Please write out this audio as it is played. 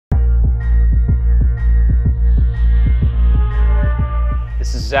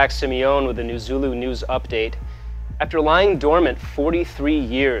Zach Simeone with the Newzulu news update. After lying dormant 43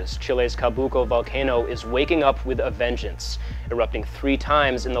 years, Chile's Calbuco volcano is waking up with a vengeance, erupting 3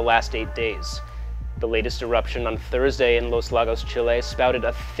 times in the last 8 days. The latest eruption on Thursday in Los Lagos, Chile, spouted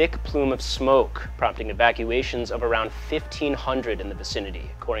a thick plume of smoke, prompting evacuations of around 1,500 in the vicinity,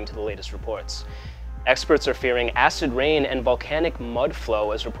 according to the latest reports. Experts are fearing acid rain and volcanic mud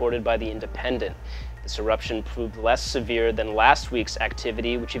flow, as reported by The Independent. This eruption proved less severe than last week's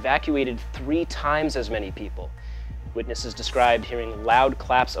activity, which evacuated 3 times as many people. Witnesses described hearing loud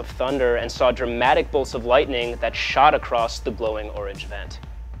claps of thunder and saw dramatic bolts of lightning that shot across the glowing orange vent.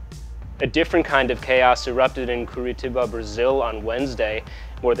 A different kind of chaos erupted in Curitiba, Brazil on Wednesday.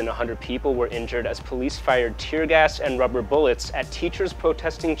 More than 100 people were injured as police fired tear gas and rubber bullets at teachers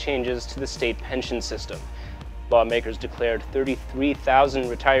protesting changes to the state pension system. Lawmakers declared 33,000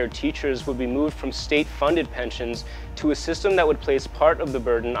 retired teachers would be moved from state-funded pensions to a system that would place part of the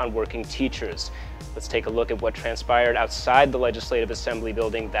burden on working teachers. Let's take a look at what transpired outside the Legislative Assembly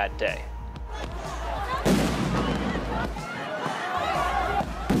building that day.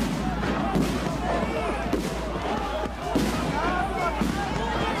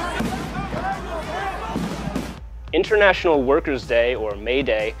 International Workers' Day, or May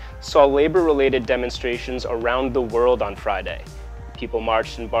Day, saw labor-related demonstrations around the world on Friday. People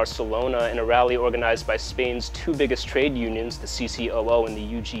marched in Barcelona in a rally organized by Spain's 2 biggest trade unions, the CCOO and the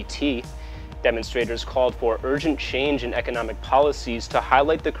UGT. Demonstrators called for urgent change in economic policies to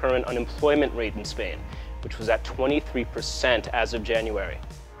highlight the current unemployment rate in Spain, which was at 23% as of January.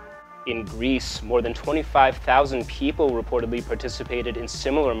 In Greece, more than 25,000 people reportedly participated in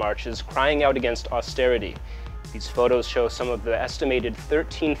similar marches, crying out against austerity. These photos show some of the estimated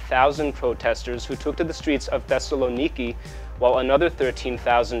 13,000 protesters who took to the streets of Thessaloniki, while another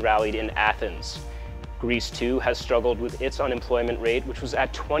 13,000 rallied in Athens. Greece, too, has struggled with its unemployment rate, which was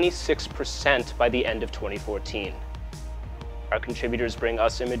at 26% by the end of 2014. Our contributors bring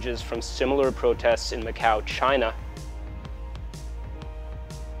us images from similar protests in Macau, China,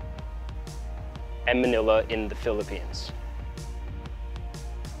 and Manila in the Philippines.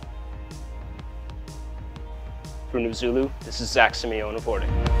 For Newzulu, this is Zach Simeone reporting.